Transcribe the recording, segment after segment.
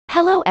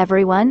Hello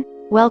everyone,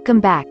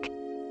 welcome back.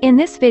 In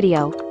this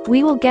video,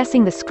 we will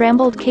guessing the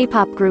Scrambled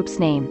Kpop group's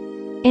name.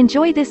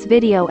 Enjoy this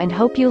video and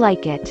hope you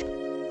like it.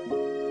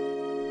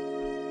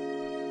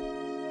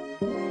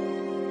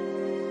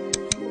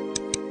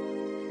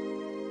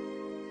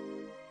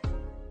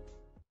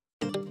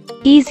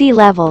 Easy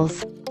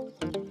levels.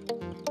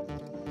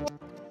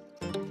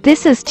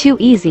 This is too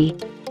easy.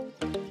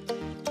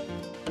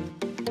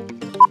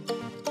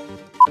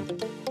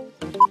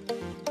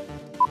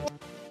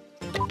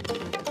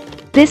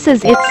 This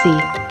is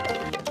ITZY.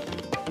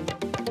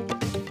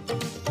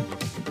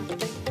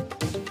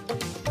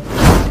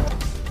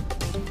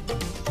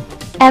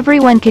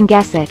 Everyone can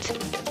guess it.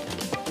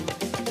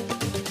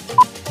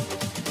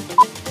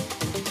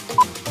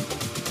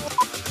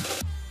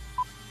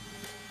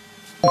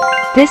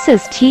 This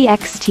is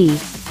TXT.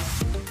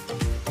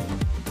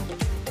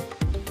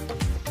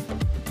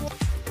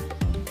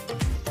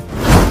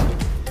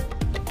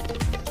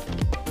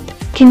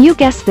 Can you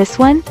guess this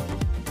one?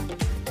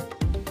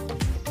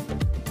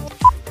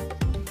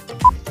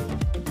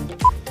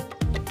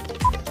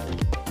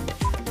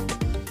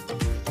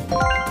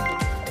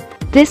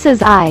 This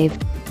is IVE.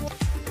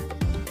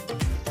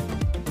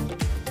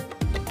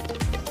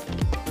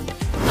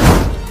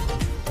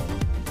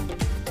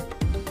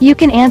 You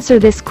can answer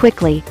this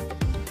quickly.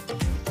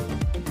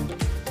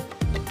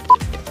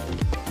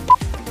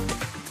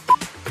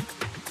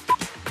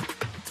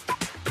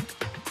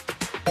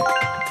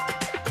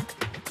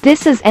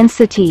 This is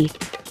NCT.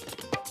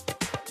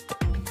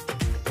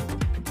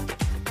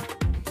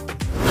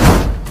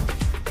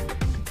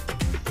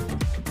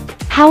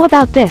 How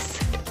about this?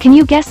 Can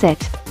you guess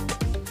it?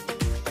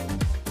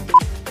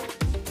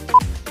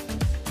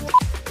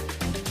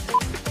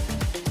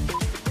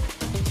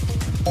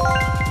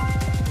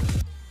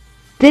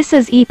 This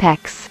is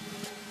EPEX.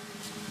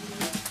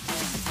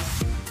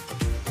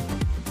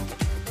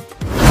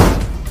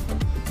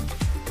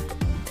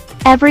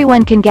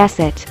 Everyone can guess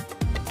it.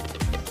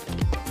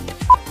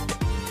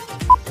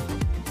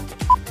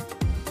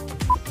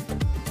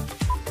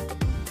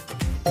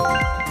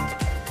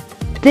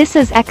 This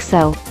is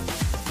EXO.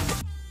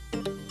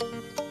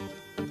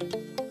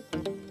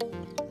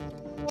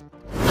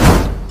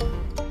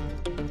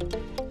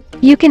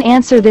 You can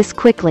answer this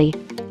quickly.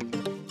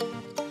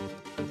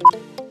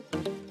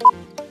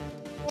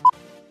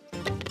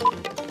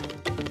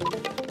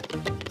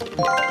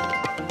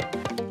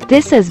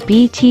 This is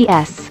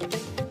BTS.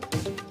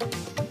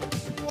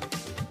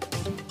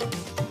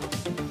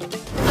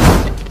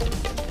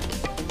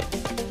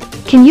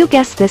 Can you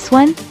guess this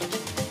one?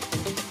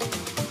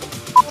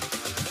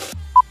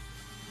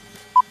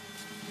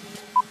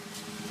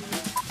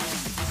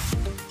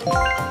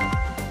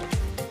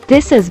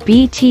 This is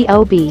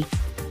BTOB.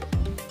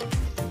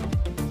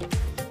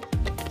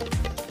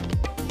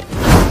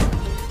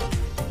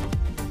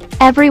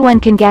 Everyone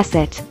can guess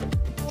it.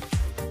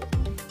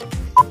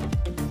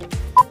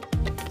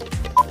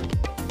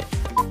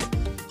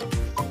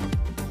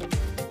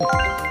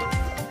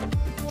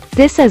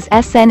 This is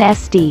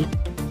SNSD.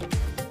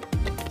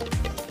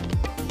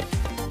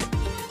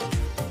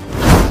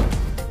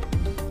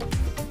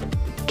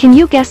 Can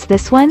you guess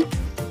this one?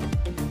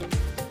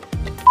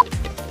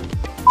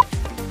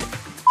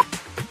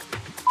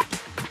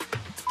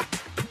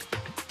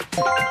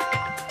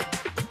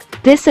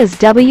 This is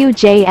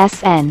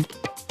WJSN.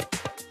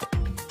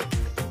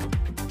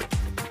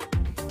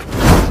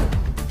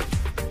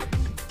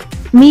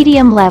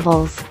 Medium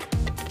levels.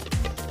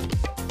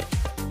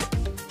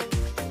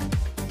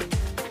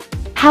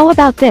 How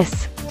about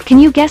this? Can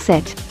you guess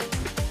it?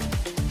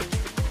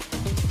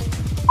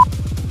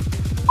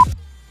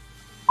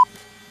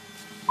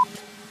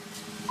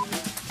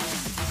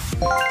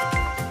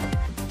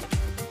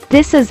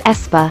 This is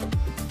aespa.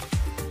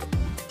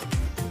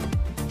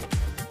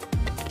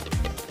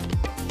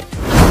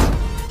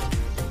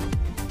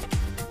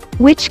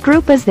 Which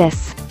group is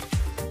this?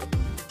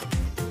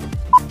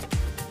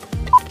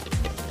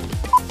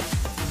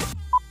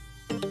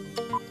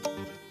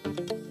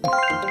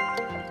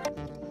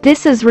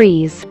 This is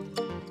Reese.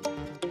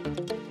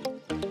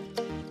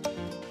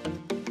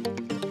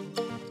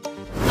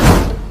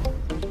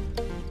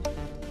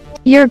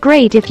 You're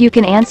great if you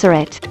can answer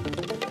it.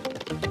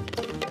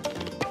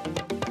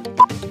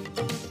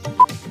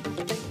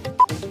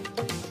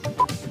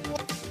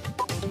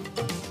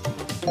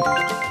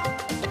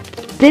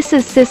 This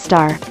is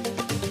Sistar.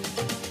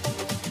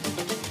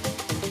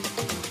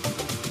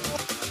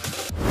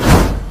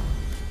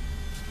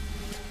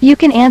 You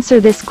can answer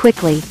this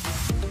quickly.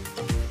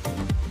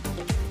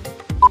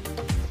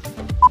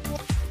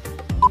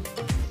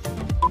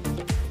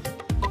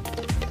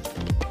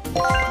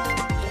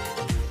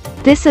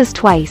 This is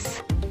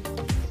Twice.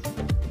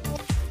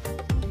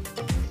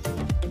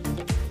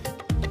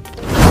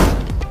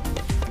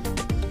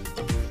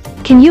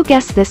 Can you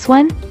guess this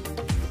one?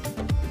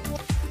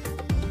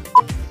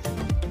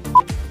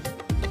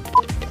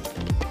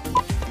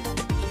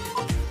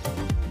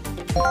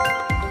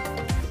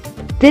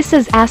 This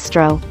is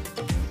Astro.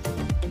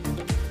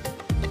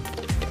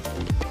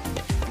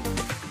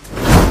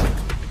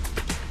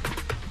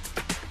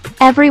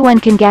 Everyone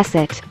can guess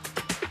it.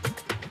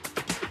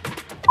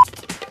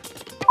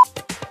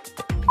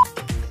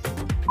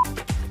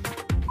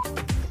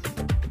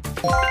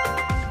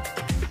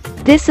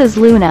 This is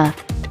Luna.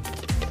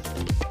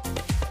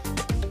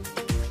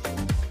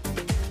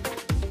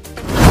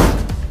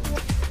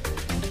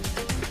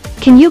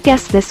 Can you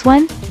guess this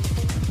one?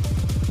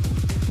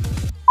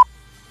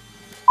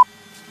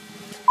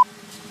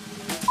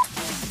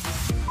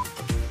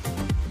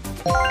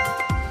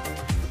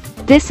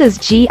 This is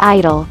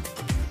G-Idol.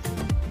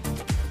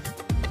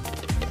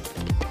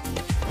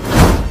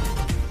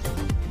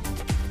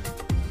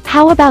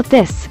 How about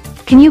this?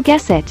 Can you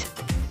guess it?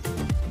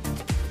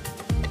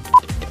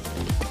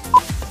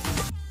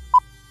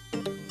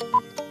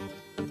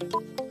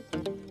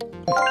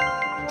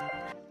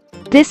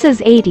 This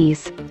is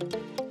 80s.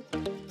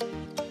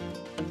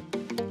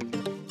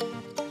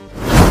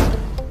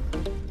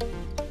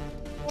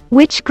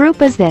 Which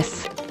group is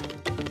this?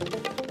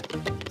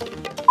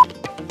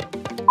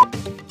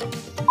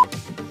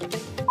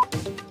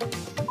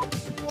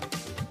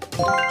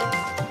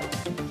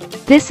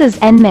 This is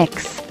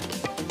N-Mix.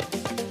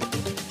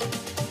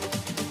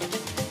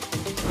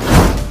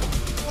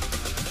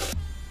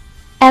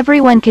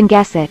 Everyone can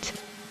guess it.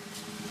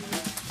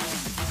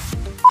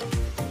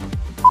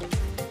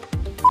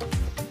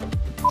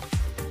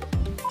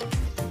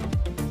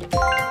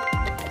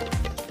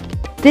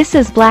 This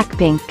is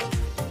Blackpink.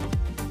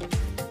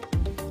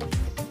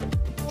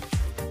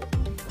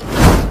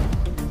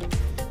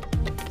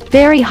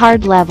 Very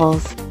hard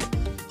levels.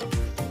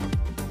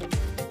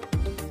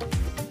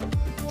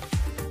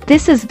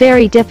 This is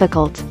very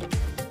difficult.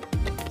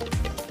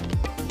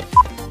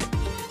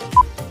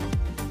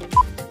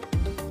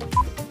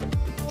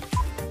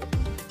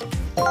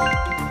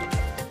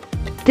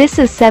 This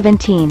is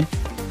 17.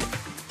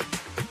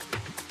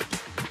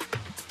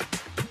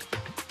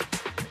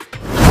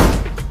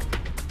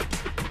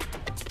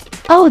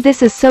 Oh,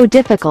 this is so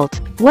difficult.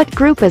 What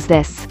group is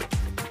this?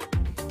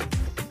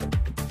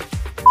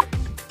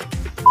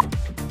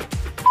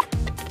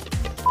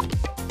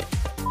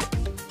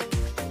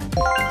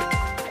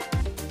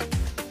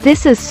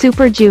 This is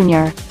Super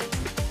Junior.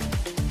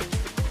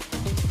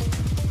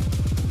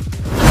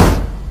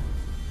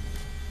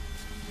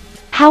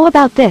 How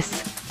about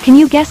this? Can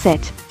you guess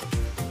it?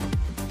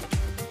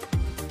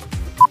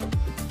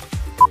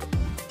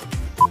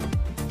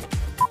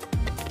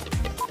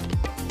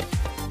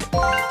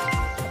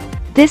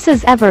 This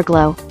is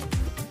Everglow.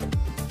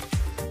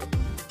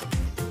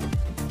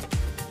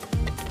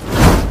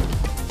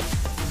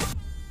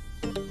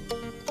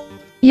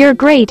 You're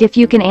great if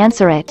you can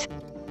answer it.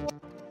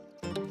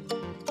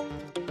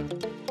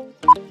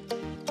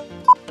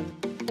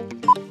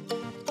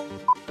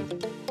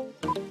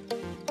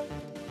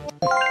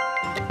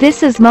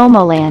 This is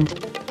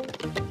Momoland.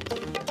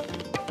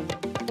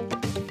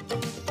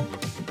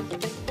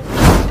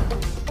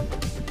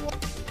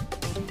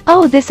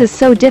 Oh, this is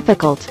so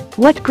difficult.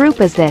 What group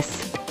is this?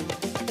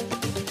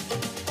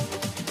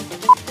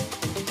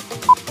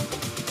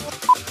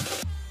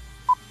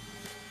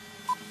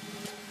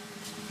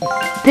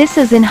 This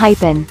is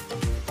Enhypen.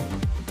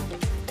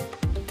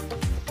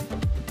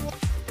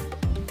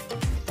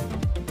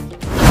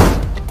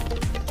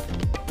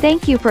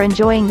 Thank you for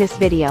enjoying this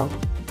video.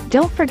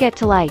 Don't forget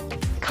to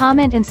like,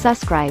 comment and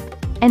subscribe,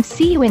 and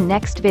see you in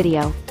next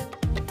video.